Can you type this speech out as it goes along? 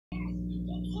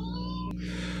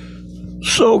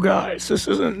So, guys, this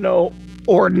isn't no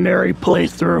ordinary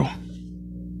playthrough.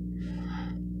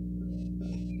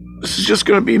 This is just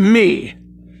gonna be me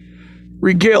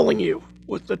regaling you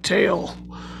with the tale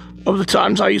of the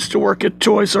times I used to work at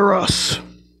Toys R Us.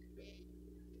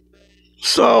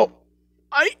 So,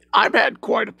 I've had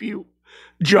quite a few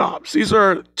jobs. These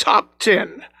are top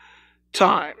 10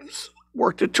 times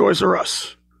worked at Toys R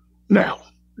Us. Now,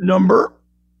 number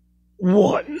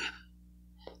one.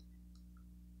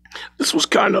 This was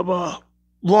kind of a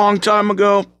long time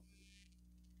ago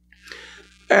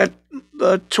at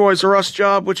the Toys R Us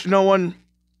job, which no one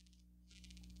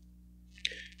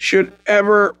should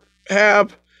ever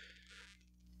have.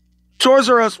 Toys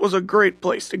R Us was a great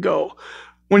place to go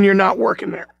when you're not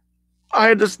working there. I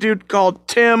had this dude called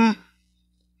Tim.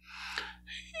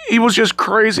 He was just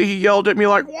crazy. He yelled at me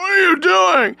like, "What are you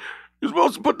doing? You're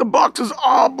supposed to put the boxes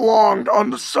oblong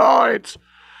on the sides."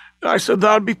 And I said,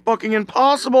 "That'd be fucking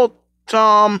impossible,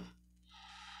 Tom."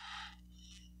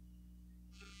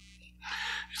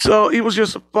 So he was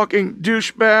just a fucking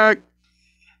douchebag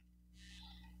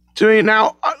to me.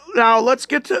 Now let's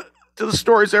get to the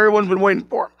stories everyone's been waiting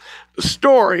for. The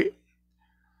story.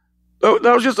 That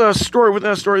was just a story within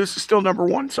a story. This is still number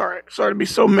one. Sorry to be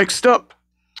so mixed up.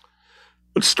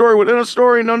 But story within a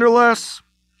story, nonetheless.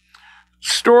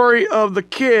 Story of the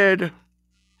kid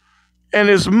and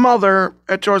his mother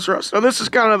at Toys R Us. Now, this is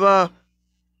kind of a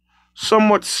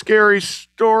somewhat scary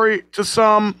story to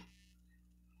some.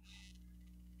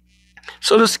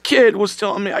 So this kid was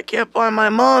telling me, "I can't find my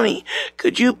mommy.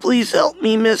 Could you please help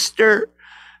me, mister?"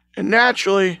 And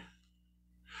naturally,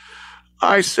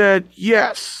 I said,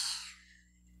 "Yes."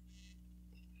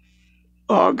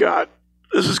 Oh, God.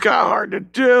 This is kind of hard to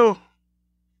do.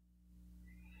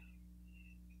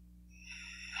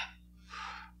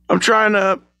 I'm trying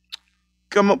to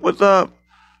come up with a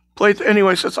play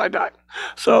anyway since I died.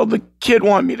 So the kid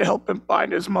wanted me to help him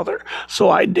find his mother. So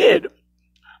I did,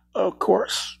 of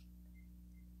course.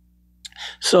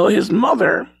 So his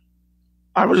mother,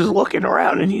 I was just looking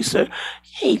around and he said,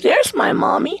 "Hey, there's my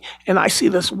mommy." And I see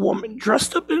this woman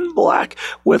dressed up in black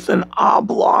with an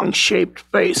oblong shaped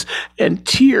face and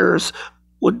tears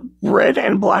with red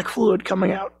and black fluid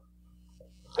coming out.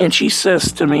 And she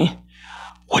says to me,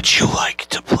 "Would you like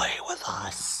to play with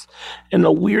us?" In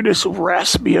the weirdest,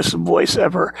 raspiest voice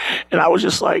ever. And I was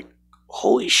just like,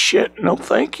 holy shit, no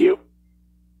thank you.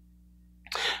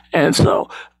 And so,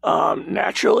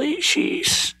 naturally, she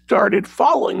started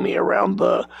following me around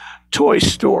the toy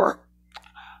store.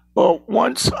 But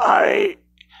once I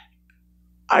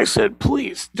said,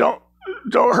 "Please, don't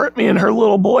hurt me," and her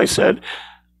little boy said,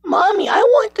 "Mommy, I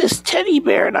want this teddy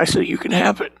bear." And I said, "You can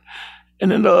have it."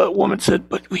 And then the woman said,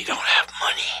 "But we don't have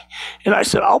money." And I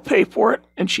said, "I'll pay for it."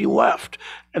 And she left,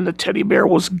 and the teddy bear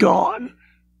was gone.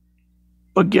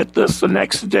 But get this, the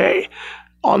next day,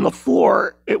 on the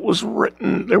floor, there was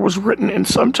written in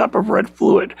some type of red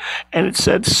fluid, and it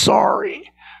said,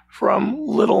 "Sorry," from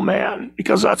Little Man,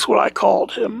 because that's what I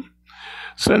called him.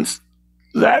 Since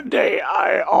that day,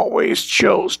 I always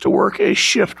chose to work a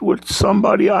shift with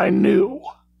somebody I knew.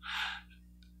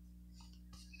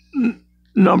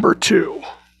 Number two.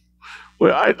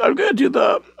 Well, I'm gonna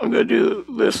do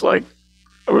this like,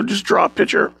 I would just draw a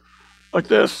picture like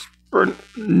this for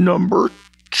number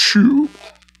two.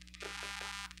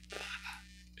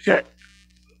 Okay.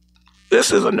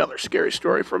 This is another scary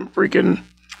story from the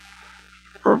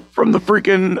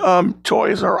freaking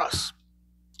Toys R Us.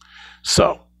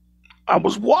 So, I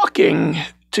was walking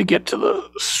to get to the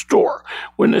store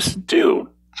when this dude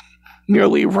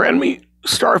nearly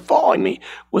started following me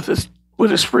with his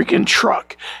freaking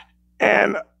truck.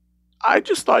 And I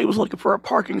just thought he was looking for a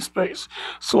parking space.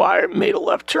 So I made a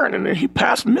left turn, and then he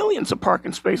passed millions of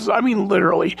parking spaces. I mean,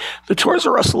 literally, the Toys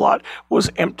R Us lot was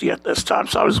empty at this time.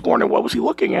 So I was wondering, what was he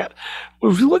looking at? What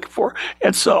was he looking for?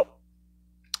 And so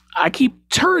I keep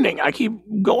turning. I keep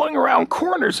going around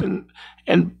corners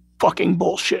and fucking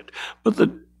bullshit. But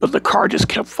the car just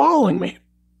kept following me.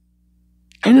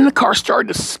 And then the car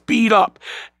started to speed up,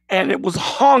 and it was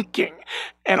honking.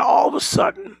 And all of a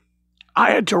sudden,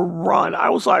 I had to run. I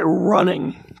was like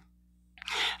running.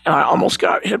 And I almost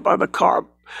got hit by the car.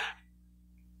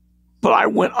 But I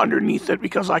went underneath it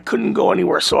because I couldn't go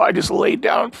anywhere. So I just laid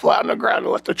down flat on the ground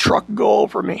and let the truck go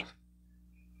over me.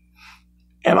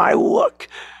 And I look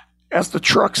as the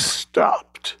truck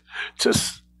stopped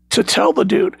to tell the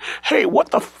dude, "Hey,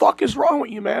 what the fuck is wrong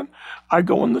with you, man?" I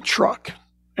go in the truck,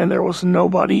 and there was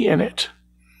nobody in it.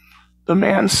 The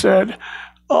man said,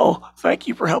 "Oh, thank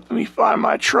you for helping me find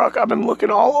my truck. I've been looking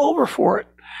all over for it.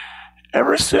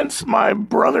 Ever since my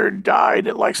brother died,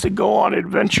 it likes to go on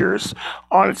adventures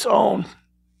on its own."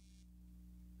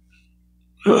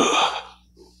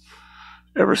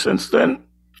 Ever since then,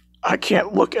 I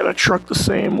can't look at a truck the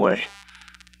same way.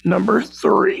 Number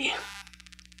 3.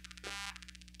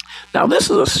 Now, this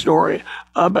is a story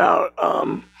about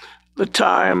the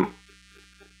time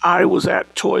I was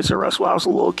at Toys R Us when I was a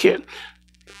little kid.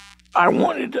 I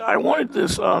wanted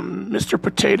this Mr.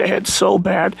 Potato Head so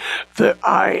bad that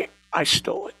I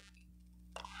stole it.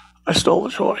 I stole the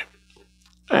toy,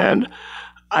 and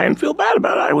I didn't feel bad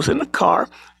about it. I was in the car,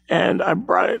 and I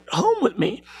brought it home with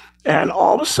me, and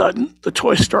all of a sudden, the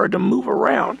toy started to move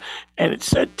around, and it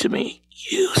said to me,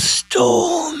 "You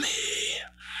stole me."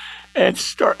 And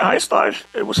I thought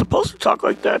it was supposed to talk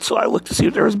like that, so I looked to see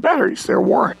if there was batteries. There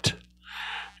weren't.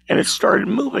 And it started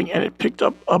moving, and it picked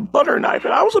up a butter knife,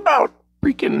 and I was about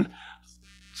freaking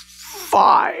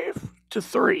 5 to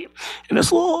 3, and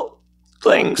this little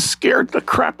thing scared the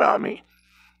crap out of me.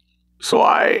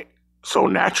 So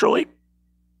naturally,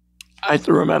 I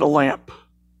threw him at a lamp,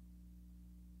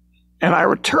 and I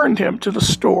returned him to the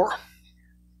store.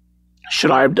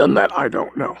 Should I have done that? I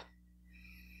don't know.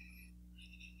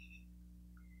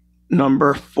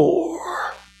 Number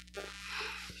 4.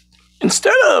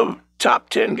 Instead of top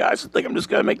 10, guys, I think I'm just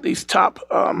going to make these top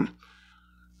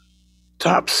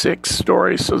 6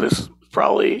 stories. So this is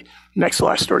probably next to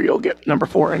last story you'll get, number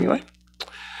 4 anyway.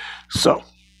 So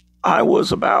I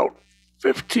was about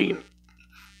 15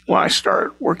 when I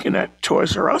started working at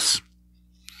Toys R Us.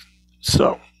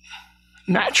 So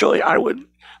naturally,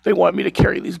 they wanted me to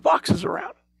carry these boxes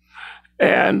around.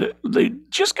 And they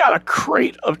just got a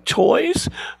crate of toys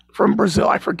from Brazil.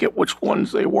 I forget which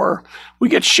ones they were. We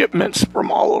get shipments from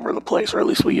all over the place, or at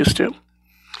least we used to.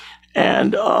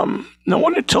 And no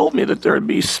one had told me that there would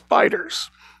be spiders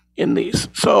in these.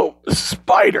 So the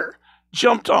spider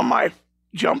jumped on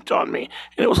me,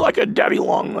 and it was like a daddy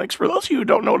long legs. For those of you who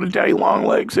don't know what a daddy long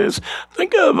legs is,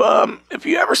 think of if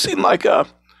you ever seen like a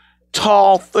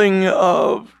tall thing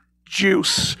of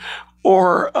juice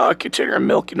or a container of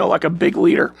milk, like a big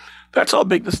liter. That's how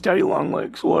big this daddy long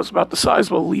legs was, about the size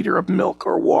of a liter of milk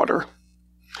or water.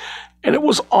 And it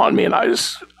was on me, and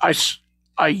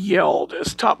I yelled at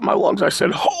the top of my lungs. I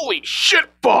said, "Holy shit,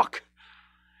 Buck!"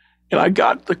 And I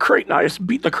got the crate, and I just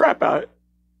beat the crap out of it.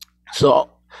 So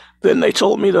then they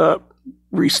told me to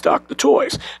restock the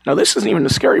toys. Now, this isn't even the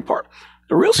scary part.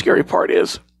 The real scary part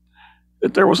is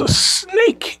that there was a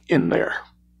snake in there.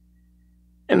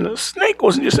 And the snake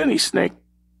wasn't just any snake.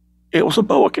 It was a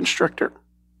boa constrictor.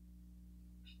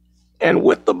 And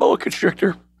with the boa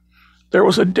constrictor, there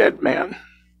was a dead man.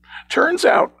 Turns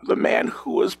out the man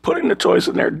who was putting the toys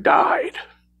in there died.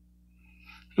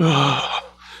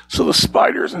 So the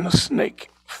spiders and the snake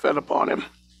fed upon him.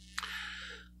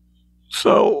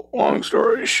 So, long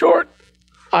story short,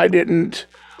 I didn't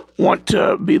want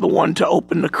to be the one to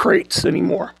open the crates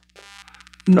anymore.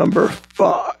 Number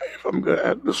 5, I'm going to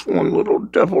add this one little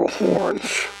devil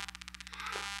horns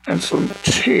and some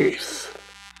teeth.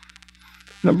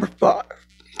 Number 5.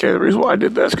 Okay, the reason why I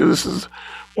did that is because this is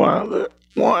one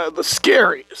of the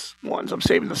scariest ones. I'm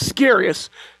saving the scariest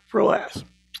for last.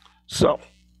 So,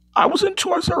 I was in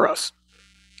Toys R Us,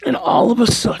 and all of a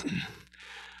sudden,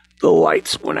 the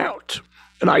lights went out,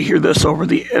 and I hear this over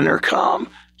the intercom.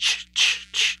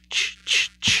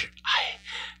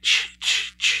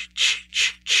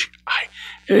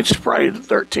 And it's Friday the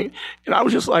 13th, and I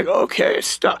was just like, okay,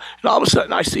 stop. And all of a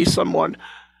sudden, I see someone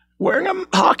wearing a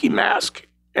hockey mask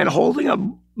and holding a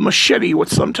machete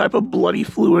with some type of bloody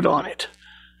fluid on it,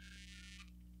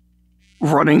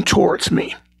 running towards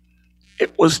me.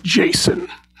 It was Jason.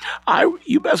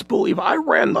 You best believe I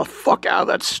ran the fuck out of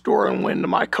that store and went into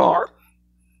my car.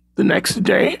 The next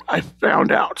day, I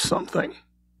found out something.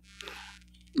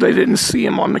 They didn't see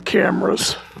him on the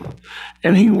cameras,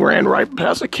 and he ran right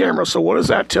past the camera, so what does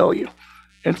that tell you?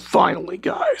 And finally,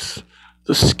 guys,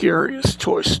 the scariest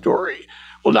Toy Story.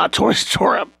 Well, not Toy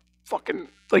Story, I'm fucking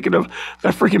thinking of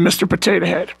that freaking Mr. Potato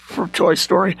Head from Toy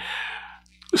Story.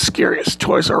 The scariest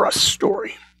Toys R Us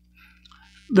story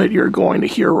that you're going to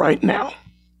hear right now.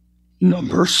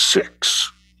 Number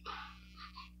 6.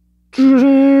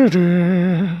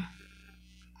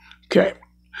 Okay,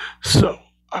 so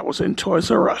I was in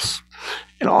Toys R Us,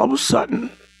 and all of a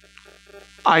sudden,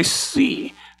 I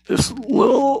see this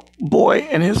little boy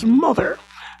and his mother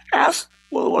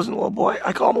well, it wasn't a little boy,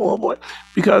 I call him a little boy,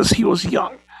 because he was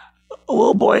young. A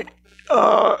little boy,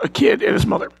 a kid and his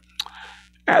mother,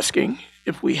 asking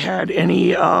if we had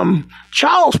any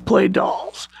Child's Play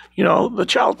dolls. The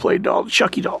Child's Play doll, the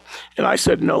Chucky doll. And I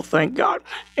said, no, thank God.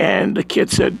 And the kid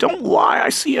said, don't lie, I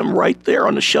see him right there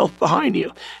on the shelf behind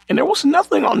you. And there was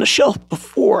nothing on the shelf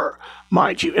before,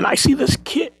 mind you. And I see this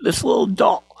little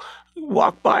doll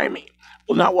walk by me.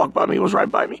 Well, not walked by me, it was right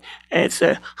by me. And it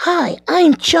said, "Hi,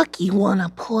 I'm Chucky, wanna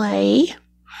play?"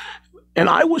 And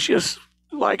I was just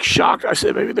like shocked. I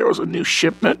said maybe there was a new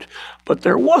shipment, but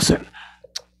there wasn't.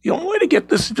 The only way to get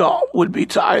this doll would be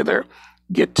to either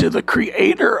get to the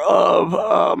creator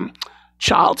of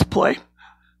Child's Play,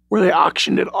 where they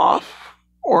auctioned it off,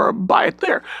 or buy it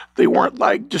there. They weren't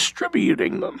like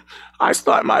distributing them. I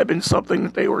thought it might have been something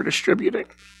that they were distributing,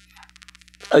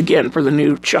 again, for the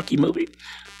new Chucky movie.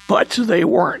 But they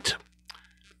weren't.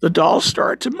 The dolls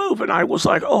started to move, and I was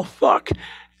like, oh, fuck.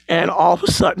 And all of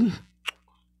a sudden,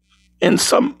 in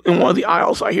one of the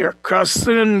aisles, I hear,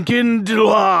 "Kasin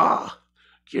Gindula,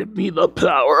 give me the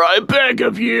power, I beg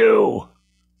of you."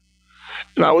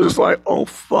 And I was just like, oh,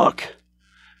 fuck.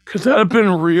 Could that have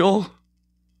been real?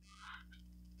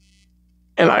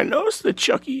 And I noticed that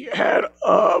Chucky had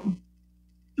a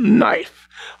knife,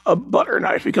 a butter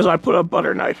knife, because I put a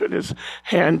butter knife in his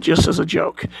hand just as a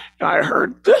joke. And I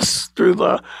heard this through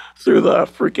the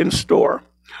freaking store.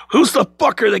 "Who's the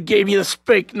fucker that gave you this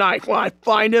fake knife? When I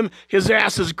find him, his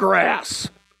ass is grass."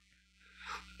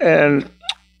 And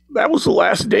that was the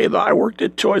last day that I worked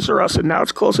at Toys R Us, and now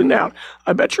it's closing down.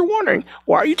 I bet you're wondering,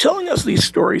 why are you telling us these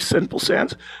stories, Simple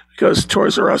Sans? Because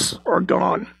Toys R Us are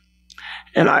gone.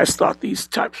 And I just thought these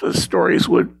types of stories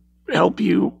would help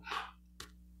you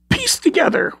piece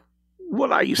together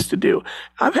what I used to do.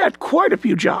 I've had quite a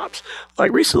few jobs.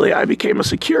 Like recently, I became a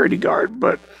security guard,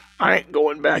 but I ain't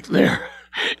going back there.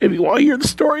 If you want to hear the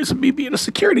stories of me being a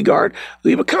security guard,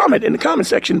 leave a comment in the comment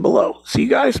section below. See you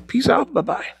guys. Peace out.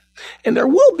 Bye-bye. And there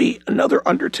will be another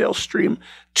Undertale stream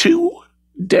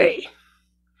today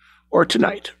or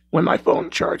tonight when my phone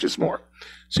charges more.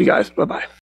 See you guys. Bye-bye.